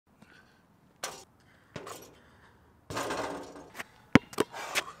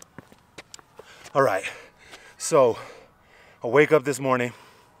All right, so I wake up this morning,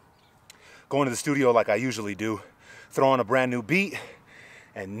 going to the studio like I usually do, throw on a brand new beat,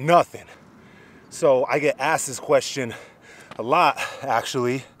 and nothing. So I get asked this question a lot,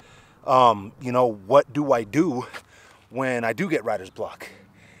 actually. You know, what do I do when I do get writer's block?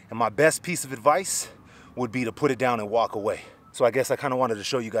 And my best piece of advice would be to put it down and walk away. So I guess I kind of wanted to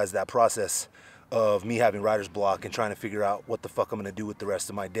show you guys that process of me having writer's block and trying to figure out what the fuck I'm gonna do with the rest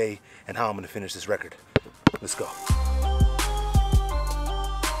of my day and how I'm gonna finish this record. Let's go.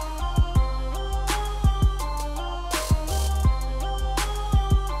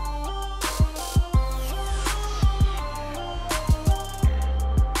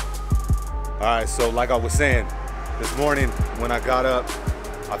 All right, so like I was saying, this morning when I got up,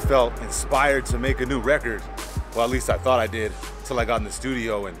 I felt inspired to make a new record. Well, at least I thought I did, until I got in the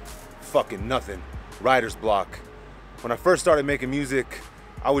studio and fucking nothing. Writer's block. When I first started making music,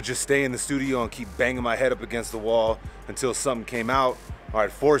 I would just stay in the studio and keep banging my head up against the wall until something came out, or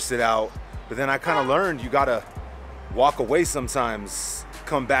I'd force it out. But then I kind of learned you gotta walk away sometimes,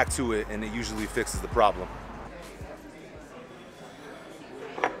 come back to it, and it usually fixes the problem.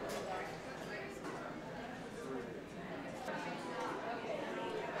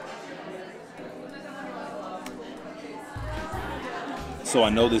 So I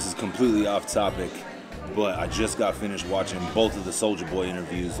know this is completely off topic, but I just got finished watching both of the Soulja Boy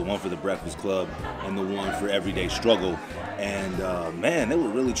interviews, the one for The Breakfast Club and the one for Everyday Struggle. And man, they were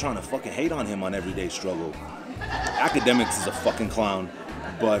really trying to fucking hate on him on Everyday Struggle. Academics is a fucking clown,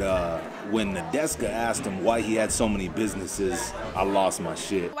 but when Nadeska asked him why he had so many businesses, I lost my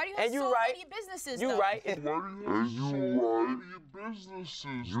shit. Why do you have so many businesses, You right. businesses,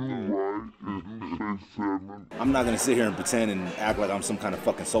 I'm not gonna sit here and pretend and act like I'm some kind of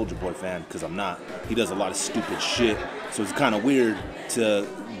fucking Soulja Boy fan, because I'm not. He does a lot of stupid shit, so it's kind of weird to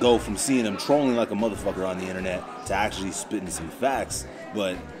go from seeing him trolling like a motherfucker on the internet to actually spitting some facts.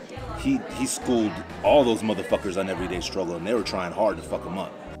 But he schooled all those motherfuckers on Everyday Struggle, and they were trying hard to fuck him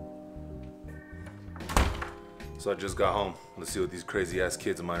up. So I just got home. Let's see what these crazy ass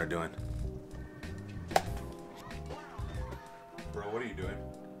kids of mine are doing. Bro, what are you doing?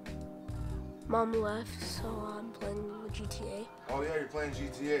 Mom left, so I'm playing with GTA. Oh yeah, you're playing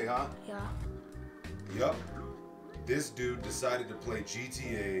GTA, huh? Yeah. Yup. This dude decided to play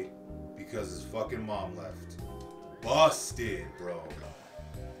GTA because his fucking mom left. Busted, bro.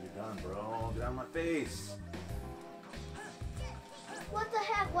 You're done, bro. Get out of my face. What the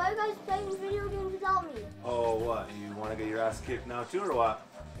heck? Why are you guys playing video games without me? Oh, what? You want to get your ass kicked now too, or what?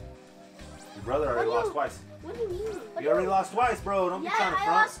 Your brother already lost twice. What do you mean? You already lost twice, bro. Don't be trying to front.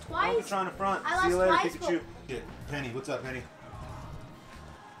 I lost twice. Don't be trying to front. I See you lost later, twice, Pikachu. Shit. Penny, what's up, Penny?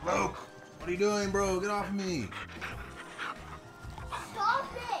 Luke, what are you doing, bro? Get off of me. Stop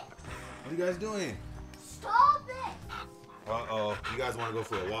it! What are you guys doing? Stop it! Uh-oh. You guys want to go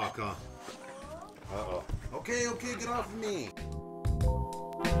for a walk, huh? Uh-oh. Okay, get off of me.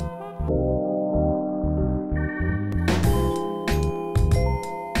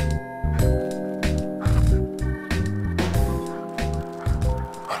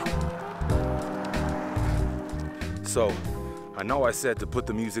 So, I know I said to put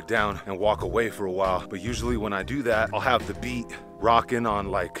the music down and walk away for a while, but usually when I do that, I'll have the beat rocking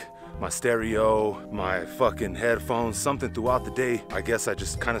on like my stereo, my fucking headphones, something throughout the day. I guess I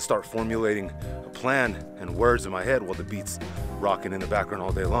just kind of start formulating a plan and words in my head while the beat's rocking in the background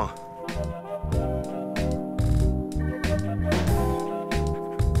all day long.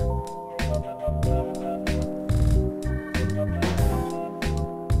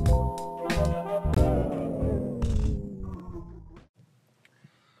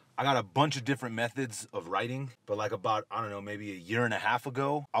 I got a bunch of different methods of writing, but like about, I don't know, maybe a year and a half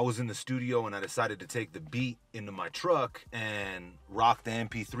ago, I was in the studio and I decided to take the beat into my truck and rock the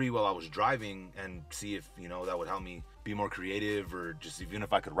MP3 while I was driving and see if, you know, that would help me be more creative or just even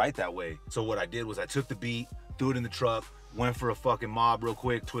if I could write that way. So what I did was I took the beat, threw it in the truck, went for a fucking mob real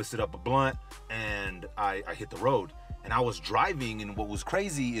quick, twisted up a blunt, and I hit the road. And I was driving, and what was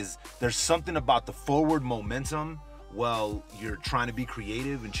crazy is there's something about the forward momentum while you're trying to be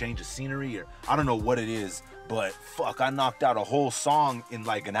creative and change the scenery, or I don't know what it is, but fuck, I knocked out a whole song in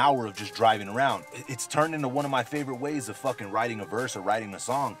like an hour of just driving around. It's turned into one of my favorite ways of fucking writing a verse or writing a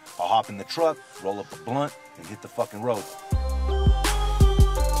song. I'll hop in the truck, roll up a blunt, and hit the fucking road.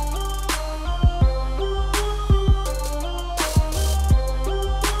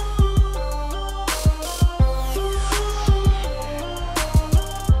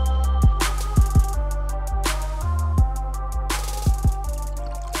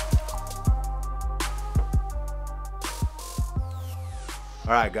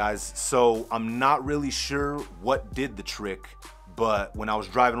 All right, guys, so I'm not really sure what did the trick, but when I was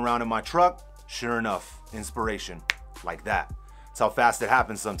driving around in my truck, sure enough, inspiration, like that. That's how fast it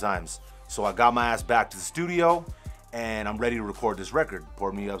happens sometimes. So I got my ass back to the studio, and I'm ready to record this record.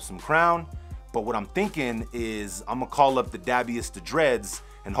 Poured me up some Crown, but what I'm thinking is I'm gonna call up the dabbiest of dreads,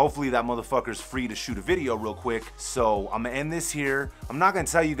 and hopefully that motherfucker's free to shoot a video real quick. So I'm gonna end this here. I'm not gonna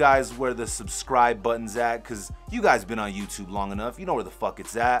tell you guys where the subscribe button's at, cause you guys been on YouTube long enough, you know where the fuck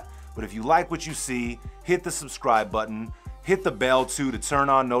it's at. But if you like what you see, hit the subscribe button, hit the bell too to turn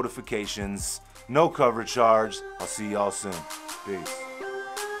on notifications. No cover charge. I'll see y'all soon. Peace.